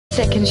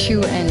Second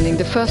shoe ending.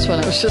 The first one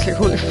I was just like,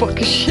 holy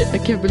fucking shit, I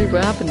can't believe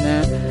what happened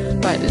there.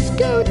 Right, let's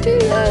go do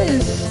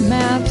this.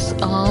 Maths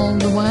all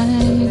the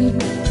way.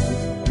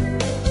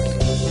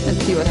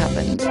 Let's see what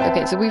happens.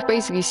 Okay, so we've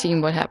basically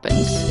seen what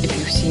happens if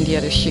you've seen the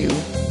other shoe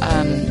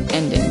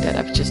ending that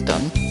I've just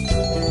done.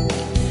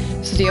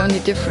 So the only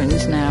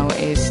difference now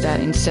is that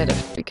instead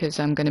of, because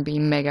I'm gonna be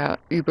mega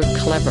uber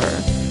clever,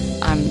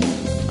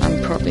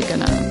 I'm probably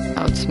gonna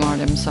outsmart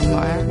him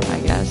somewhere, I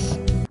guess.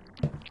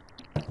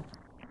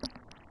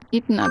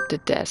 Eaten up the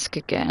desk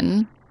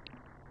again,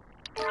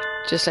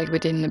 just like we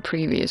did in the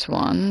previous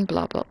one.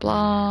 Blah blah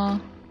blah.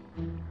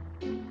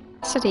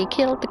 So they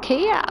killed the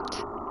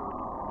cat.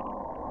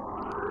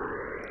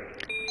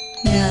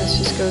 Yeah, let's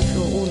just go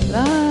through all of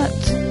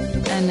that,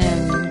 and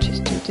then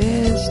just do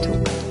this.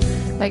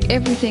 Like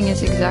everything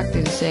is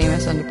exactly the same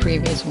as on the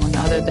previous one,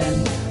 other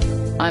than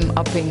I'm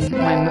upping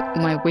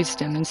my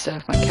wisdom instead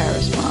of my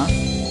charisma.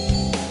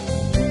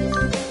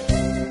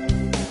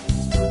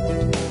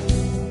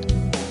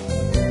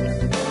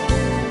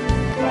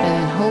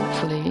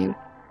 Hopefully,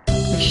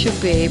 we should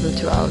be able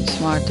to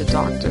outsmart the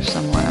doctor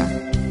somewhere.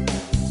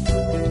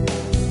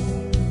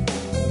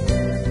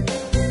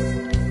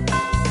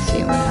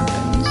 See what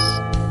happens.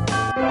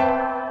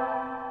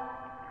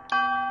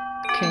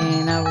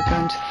 Okay, now we're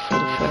going for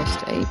the first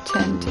aid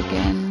tent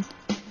again.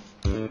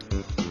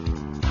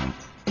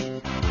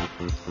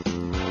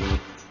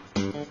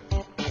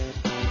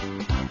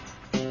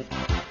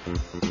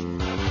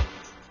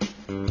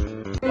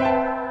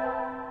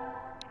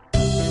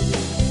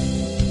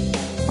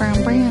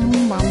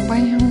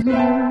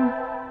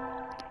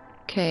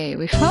 Okay,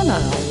 we found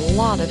out a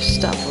lot of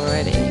stuff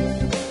already.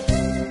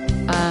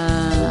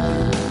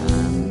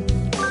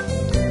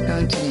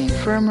 Going to the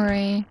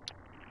infirmary.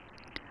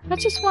 I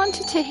just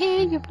wanted to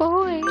hear your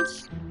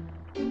voice.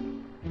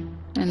 And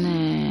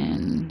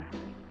then,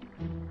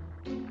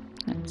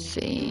 let's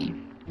see.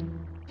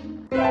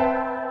 We're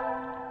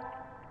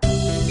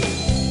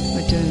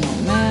doing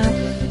more math.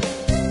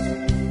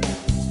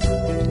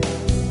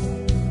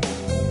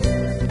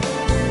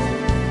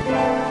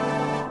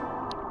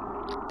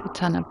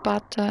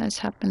 Tanabata is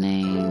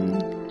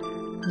happening.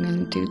 I'm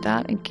gonna do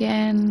that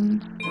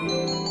again.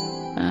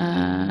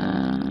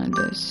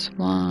 This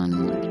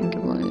one, I think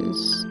it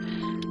was.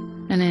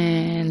 And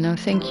then, no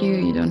thank you,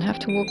 you don't have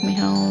to walk me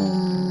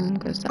home,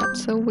 because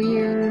that's so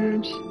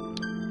weird.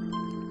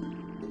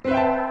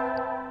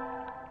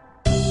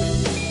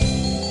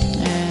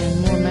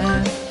 And more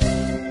math.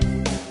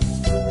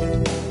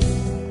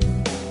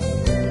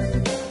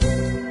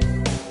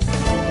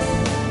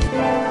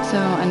 So,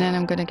 and then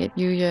I'm gonna get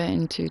Yuya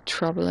into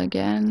trouble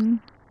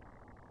again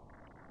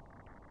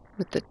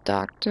with the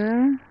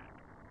doctor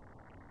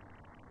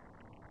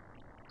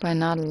by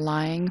not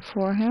lying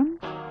for him.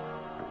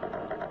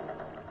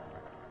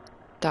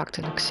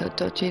 Doctor looks so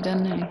dodgy,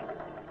 doesn't he?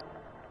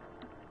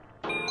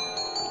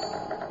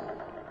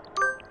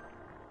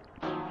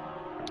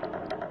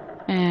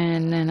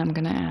 And then I'm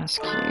gonna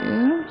ask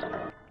you.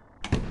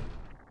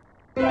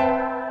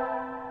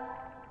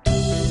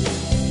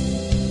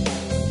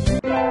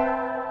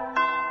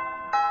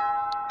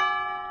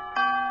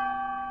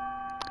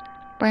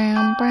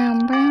 Bam,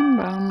 bam, bam,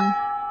 bam.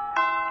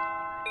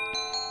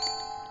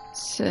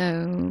 So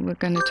we're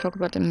going to talk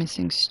about the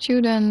missing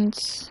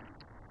students.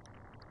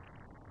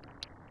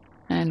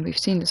 And we've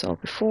seen this all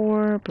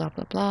before, blah,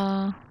 blah,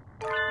 blah.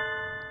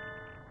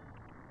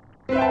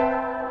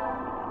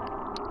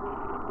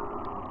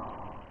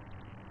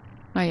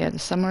 Oh yeah, the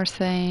summer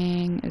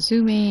thing,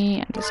 Azumi,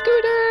 and the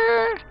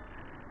scooter!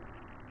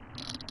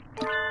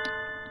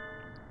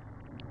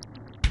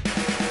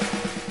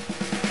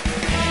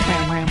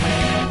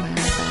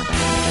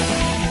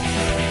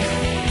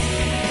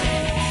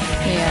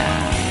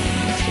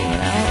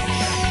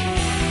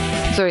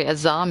 Sorry,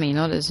 Azami,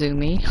 not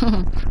Azumi.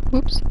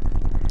 Whoops.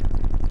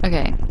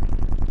 Okay.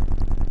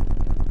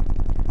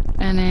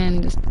 And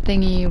then this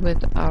thingy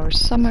with our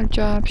summer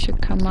job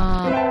should come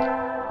up.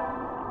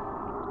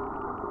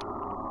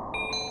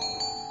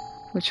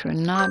 Which we're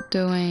not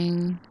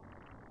doing.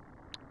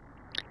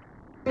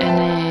 And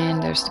then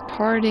there's the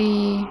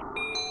party.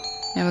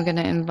 And we're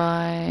gonna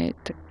invite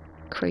the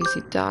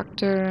crazy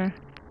doctor.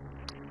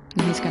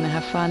 And he's gonna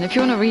have fun. If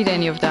you wanna read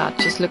any of that,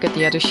 just look at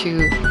the other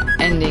shoe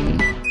ending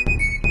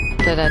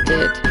that I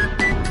did.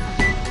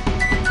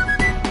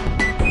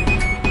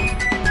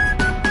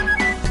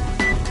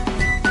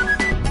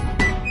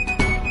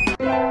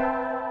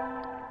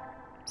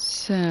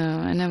 So,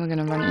 and then we're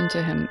gonna run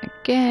into him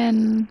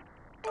again.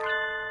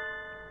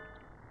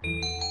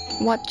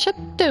 What you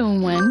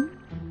doing?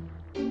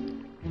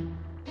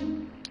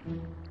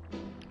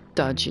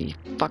 Dodgy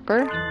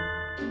fucker.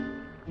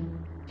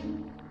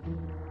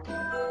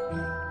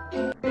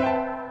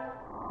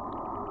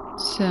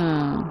 So,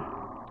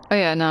 oh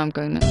yeah, now I'm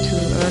going too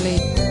early.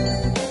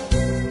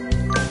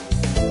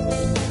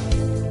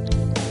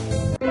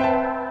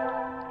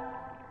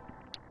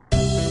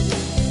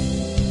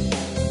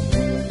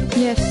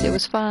 Yes, it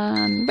was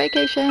fun.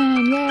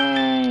 Vacation,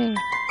 yay!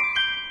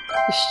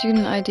 The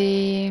student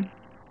ID.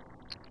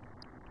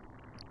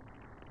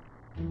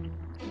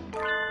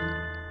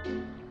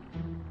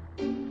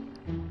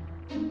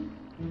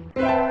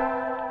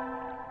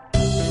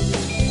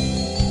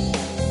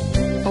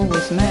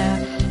 Always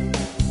math.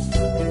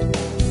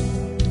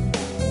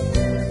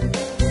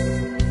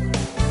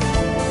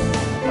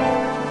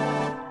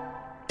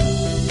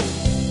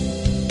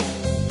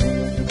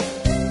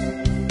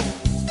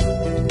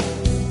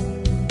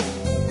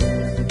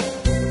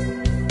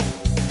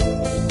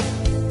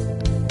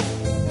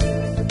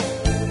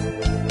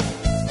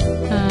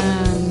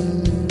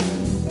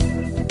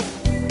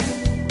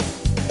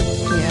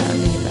 Yeah,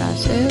 leave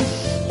as is.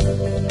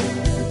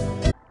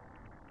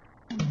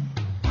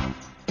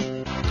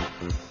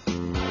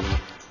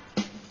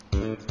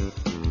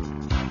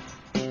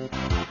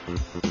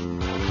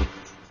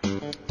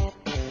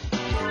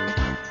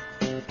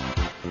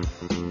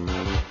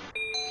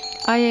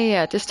 Oh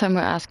yeah, this time we're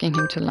asking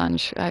him to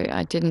lunch.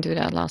 I didn't do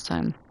that last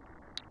time.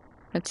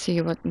 Let's see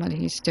what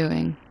he's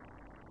doing.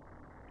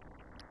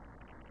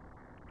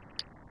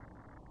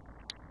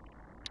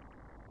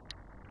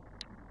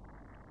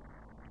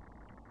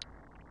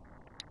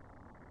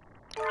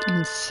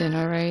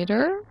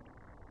 Incinerator?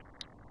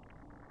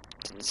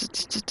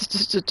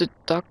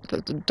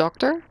 The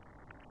doctor?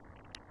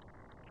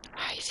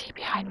 Why is he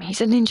behind me?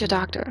 He's a ninja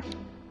doctor.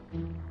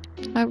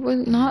 I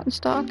was not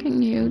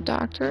stalking you,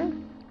 doctor.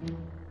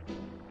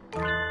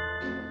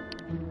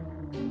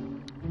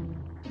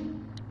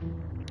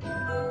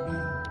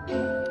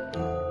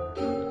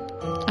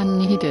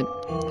 Unneeded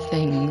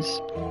things.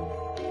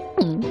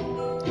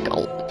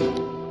 Gulp.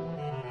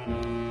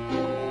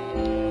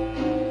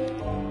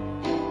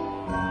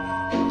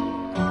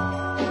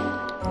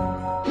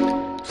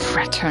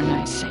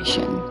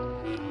 Fraternization.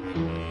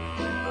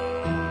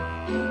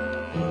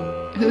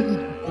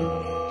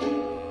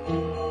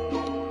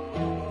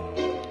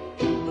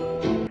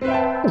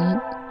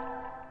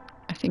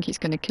 I think he's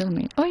gonna kill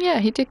me. Oh yeah,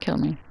 he did kill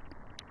me.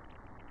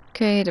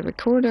 Okay, the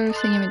recorder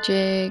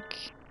thingamajig.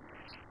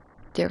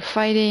 They're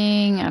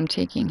fighting. I'm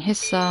taking his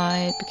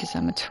side because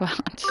I'm a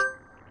twat.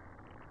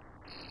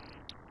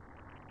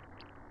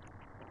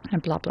 And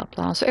blah blah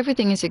blah. So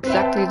everything is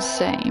exactly the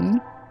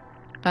same.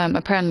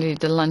 Apparently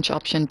the lunch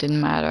option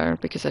didn't matter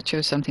because I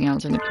chose something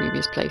else in the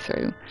previous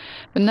playthrough.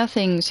 But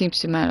nothing seems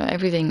to matter.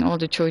 Everything, all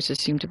the choices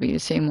seem to be the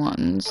same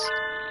ones.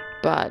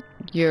 But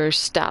your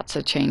stats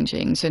are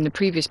changing. So in the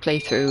previous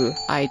playthrough,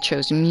 I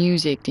chose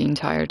music the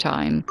entire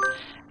time.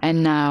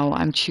 And now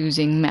I'm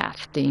choosing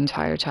math the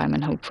entire time.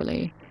 And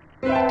hopefully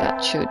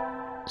that should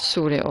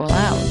sort it all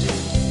out.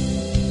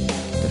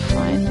 The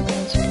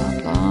finals,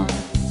 blah blah.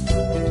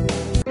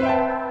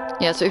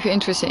 Yeah, so if you're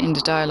interested in the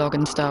dialogue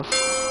and stuff,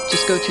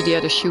 just go to the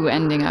other Shuu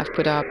ending I've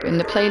put up. In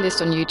the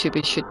playlist on YouTube,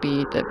 it should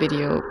be the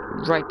video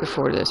right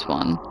before this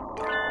one.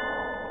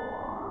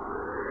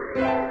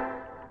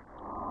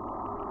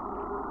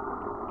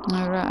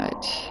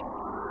 Alright.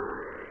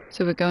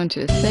 So we're going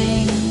to the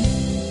thing,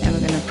 and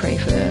we're going to pray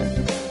for the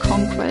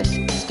conquest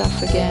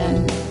stuff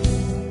again.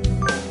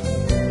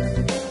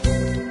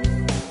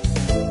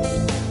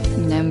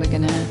 And then we're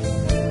going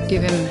to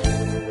give him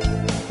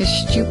his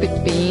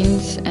stupid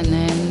beans, and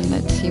then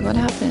let's see what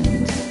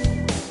happens.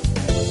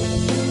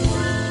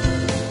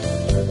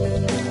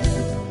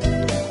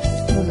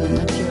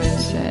 Let's see what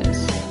it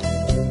says.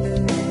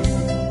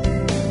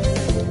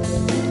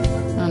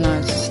 Oh no,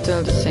 it's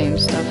still the same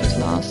stuff as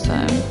last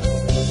time.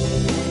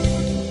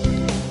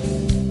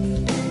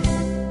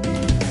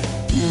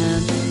 Yeah.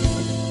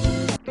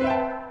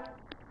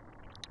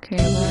 Okay,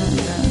 well,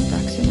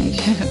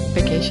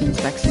 vaccination,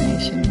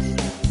 vaccinations.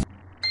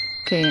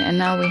 Okay, and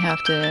now we have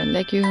the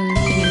legume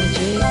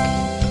thingamajig.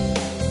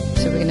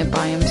 So we're gonna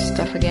buy him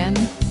stuff again.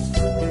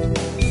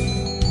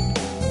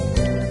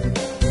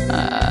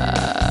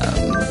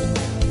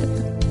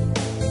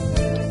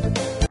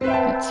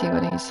 Let's see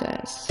what he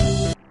says.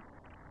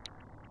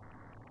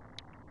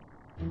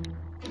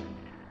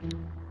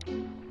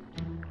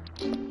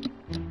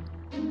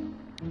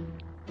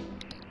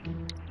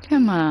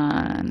 Come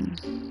on.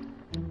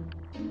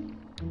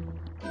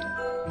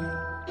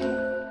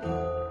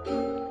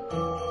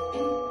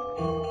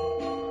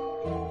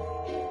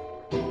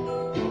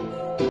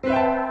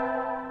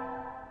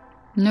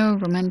 No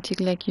romantic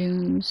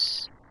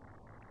legumes.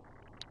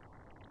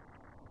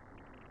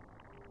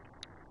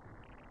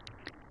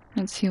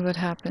 Let's see what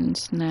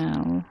happens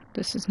now.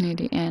 This is near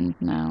the end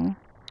now.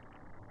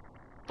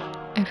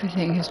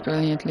 Everything is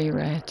brilliantly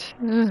red.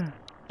 Ugh.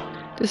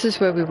 This is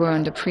where we were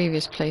on the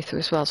previous playthrough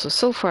as well.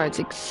 So far it's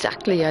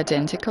exactly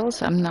identical,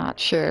 so I'm not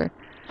sure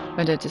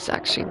whether this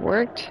actually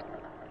worked.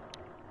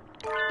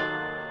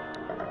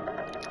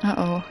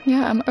 Uh-oh.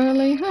 Yeah, I'm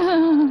early.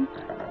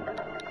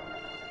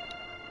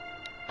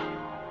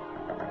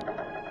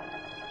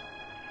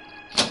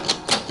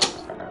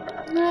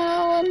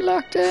 No, I'm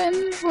locked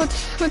in.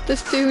 What's with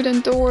this dude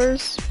and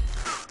doors?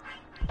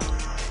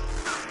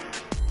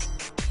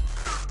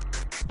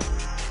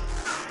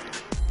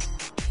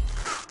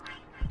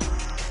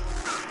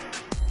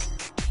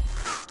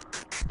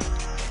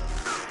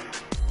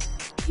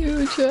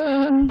 Huge,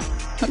 I'm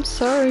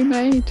sorry,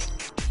 mate.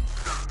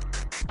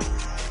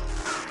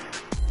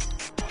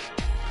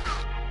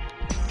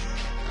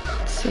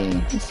 see.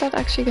 Is that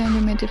actually going to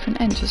give me a different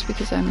end just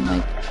because I'm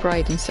like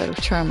bright instead of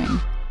charming?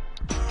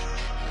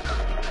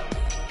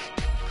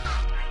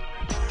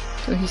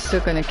 So he's still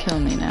gonna kill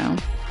me now.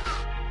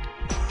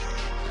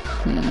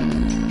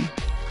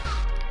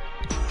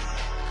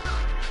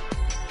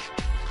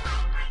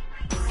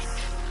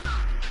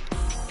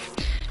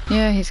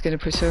 Yeah, he's gonna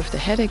preserve the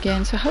head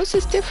again. So how's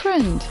this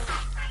different?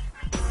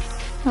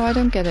 Oh, I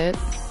don't get it.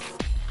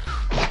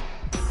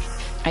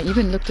 I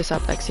even looked this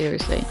up, like,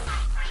 seriously.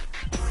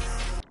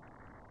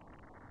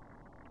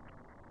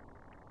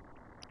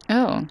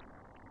 Oh.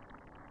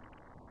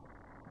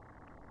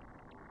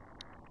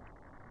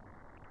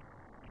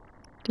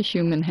 The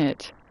human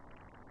head.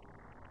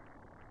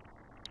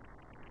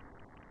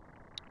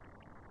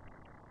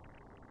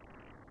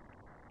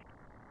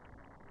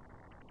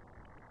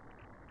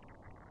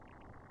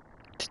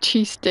 The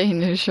cheese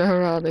Danish are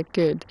rather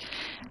good.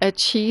 A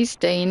cheese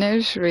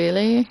Danish,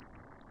 really?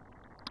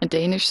 A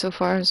Danish so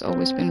far has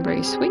always been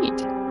very sweet.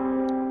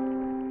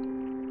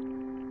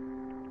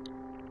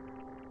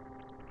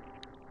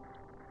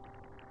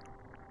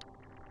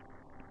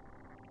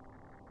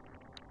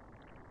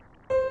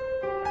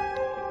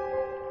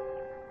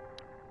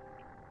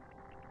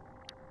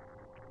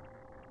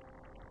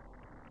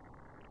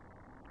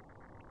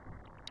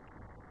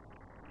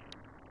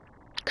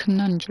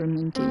 Conundrum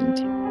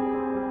indeed.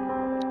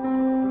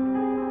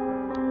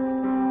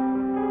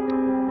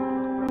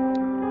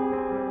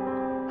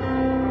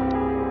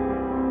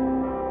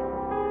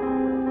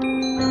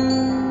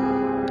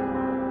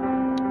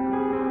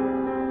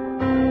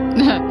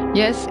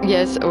 Yes,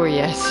 yes, or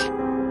yes.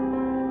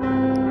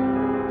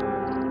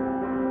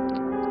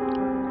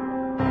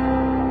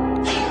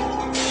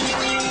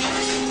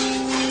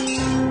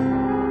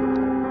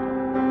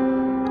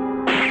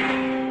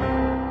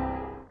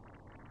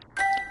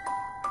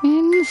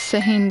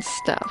 Insane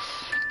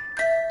stuff.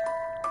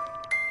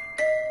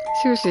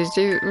 Seriously,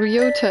 the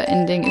Ryota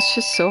ending is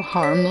just so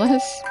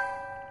harmless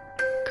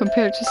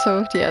compared to some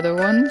of the other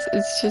ones.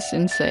 It's just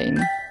insane.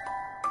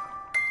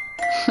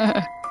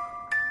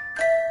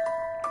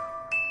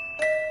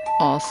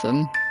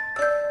 Awesome.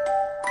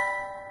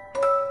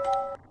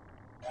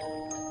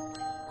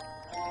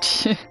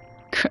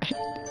 Great.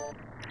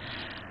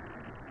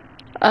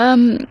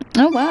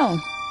 Oh wow.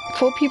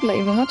 4 people are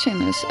even watching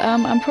this.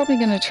 I'm probably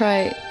gonna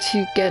try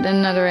to get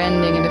another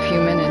ending in a few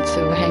minutes,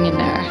 so hang in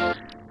there.